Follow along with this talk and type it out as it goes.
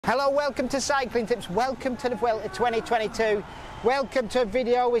Hello, welcome to Cycling Tips, welcome to the Vuelta 2022, welcome to a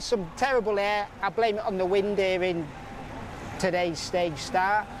video with some terrible air. I blame it on the wind here in today's stage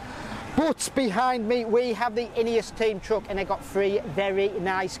start. But behind me we have the Ineos team truck and they got three very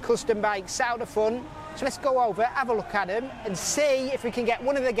nice custom bikes out the front. So let's go over, have a look at them and see if we can get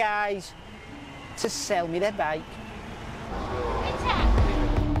one of the guys to sell me their bike.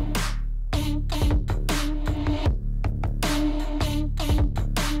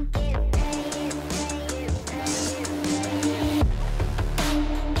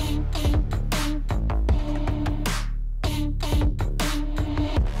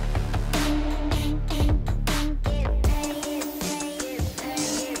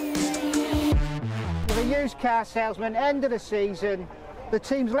 Used car salesman, end of the season, the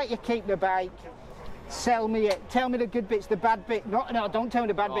teams let you keep the bike, sell me it, tell me the good bits, the bad bit, no, don't tell me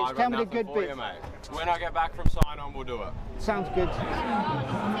the bad bits, tell me the good bits. Mate. When I get back from sign on, we'll do it. Sounds good.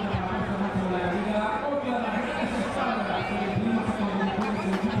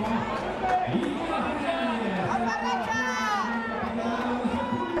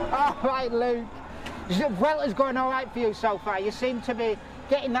 All right, Luke, Vuelta's going all right for you so far. You seem to be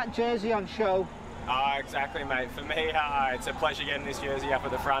getting that jersey on show. Exactly, mate. For me, it's a pleasure getting this jersey up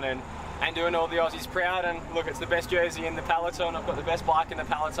at the front and doing all the Aussies proud. And look, it's the best jersey in the peloton. I've got the best bike in the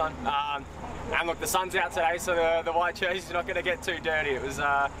peloton. And look, the sun's out today, so the white jersey's not going to get too dirty. It's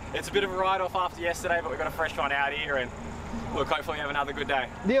a bit of a write-off after yesterday, but we've got a fresh one out here. And look, hopefully have another good day.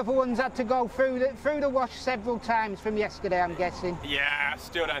 The other ones had to go through the wash several times from yesterday, I'm guessing. Yeah,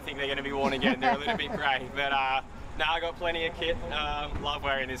 still don't think they're going to be worn again. They're a little bit grey, but. No, I got plenty of kit. Love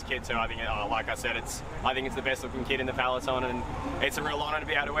wearing this kit too. I think, like I said, I think it's the best looking kit in the peloton, and it's a real honour to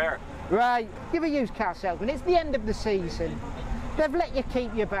be able to wear it. Right, you're a used car salesman. It's the end of the season. They've let you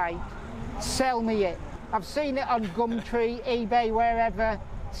keep your bike. Sell me it. I've seen it on Gumtree, eBay, wherever.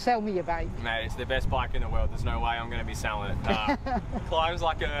 Sell me your bike. Mate, it's the best bike in the world. There's no way I'm going to be selling it. Climbs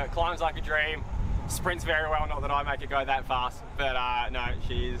like a dream. Sprints very well, not that I make it go that fast, but no,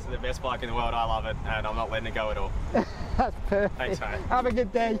 she's the best bike in the world. I love it, and I'm not letting it go at all. That's perfect. Thanks, mate. Have a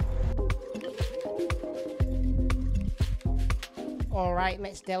good day. All right,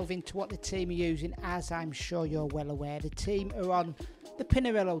 let's delve into what the team are using. As I'm sure you're well aware, the team are on the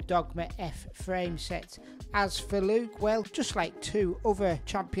Pinarello Dogma F frame set. As for Luke, well, just like two other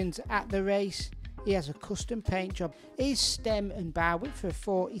champions at the race, he has a custom paint job. His stem and bar width for a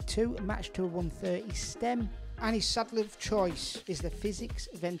 42 matched to a 130 stem. And his saddle of choice is the Physics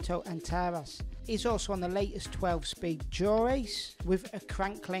Vento Antares. He's also on the latest 12-speed dura-ace with a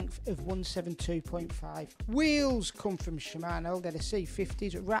crank length of 172.5. Wheels come from Shimano. They're the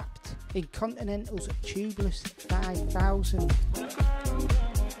C50s wrapped in Continental's tubeless 5000.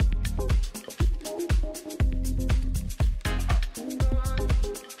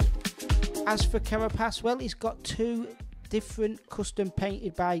 As for Carapaz, well, he's got two different custom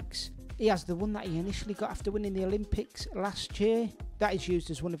painted bikes. He has the one that he initially got after winning the Olympics last year. That is used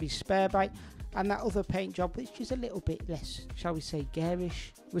as one of his spare bikes. And that other paint job, which is a little bit less, shall we say,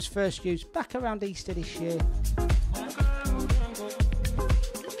 garish, was first used back around Easter this year.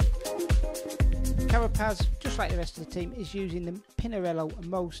 Carapaz, just like the rest of the team, is using the Pinarello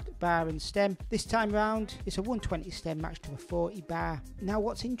Most bar and stem. This time round, it's a 120 stem matched to a 40 bar. Now,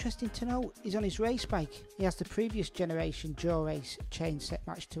 what's interesting to note is on his race bike, he has the previous generation dura-ace chain set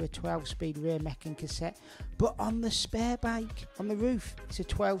matched to a 12-speed rear mech and cassette. But on the spare bike, on the roof, it's a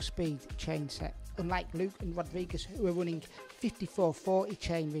 12-speed chain set. Unlike Luke and Rodriguez, who are running 5440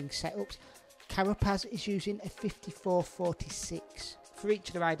 chainring setups, Carapaz is using a 5446. For each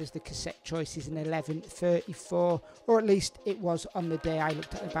of the riders, the cassette choice is an 1134, or at least it was on the day I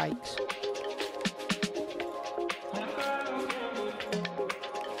looked at the bikes.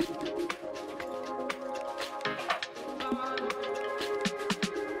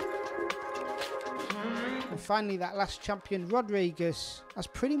 And finally, that last champion, Rodriguez, has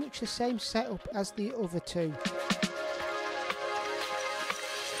pretty much the same setup as the other two.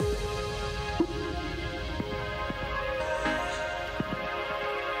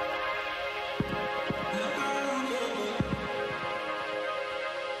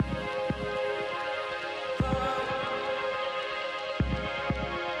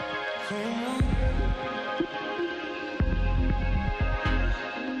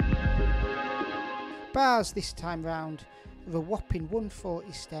 Bars this time round with a whopping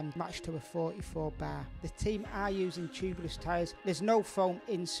 140 stem matched to a 44 bar. The team are using tubeless tyres. There's no foam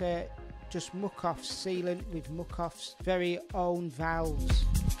insert, just muck-offs sealant with muck-offs' very own valves.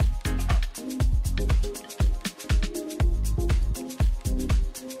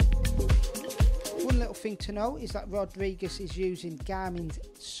 One little thing to know is that Rodriguez is using Garmin's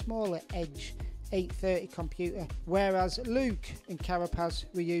smaller Edge 830 computer, whereas Luke and Carapaz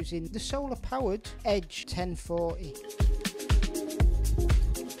were using the solar powered Edge 1040.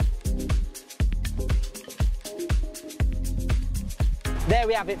 There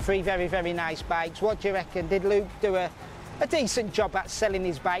we have it, three very, very nice bikes. What do you reckon? Did Luke do a decent job at selling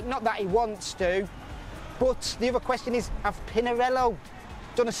his bike? Not that he wants to, but the other question is, have Pinarello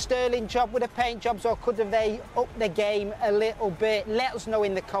done a sterling job with the paint jobs, or could have they upped the game a little bit? Let us know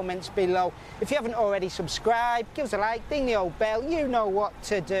in the comments below. If you haven't already subscribed, give us a like, ding the old bell, you know what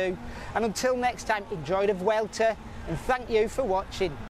to do. And until next time, enjoy the Vuelta, and thank you for watching.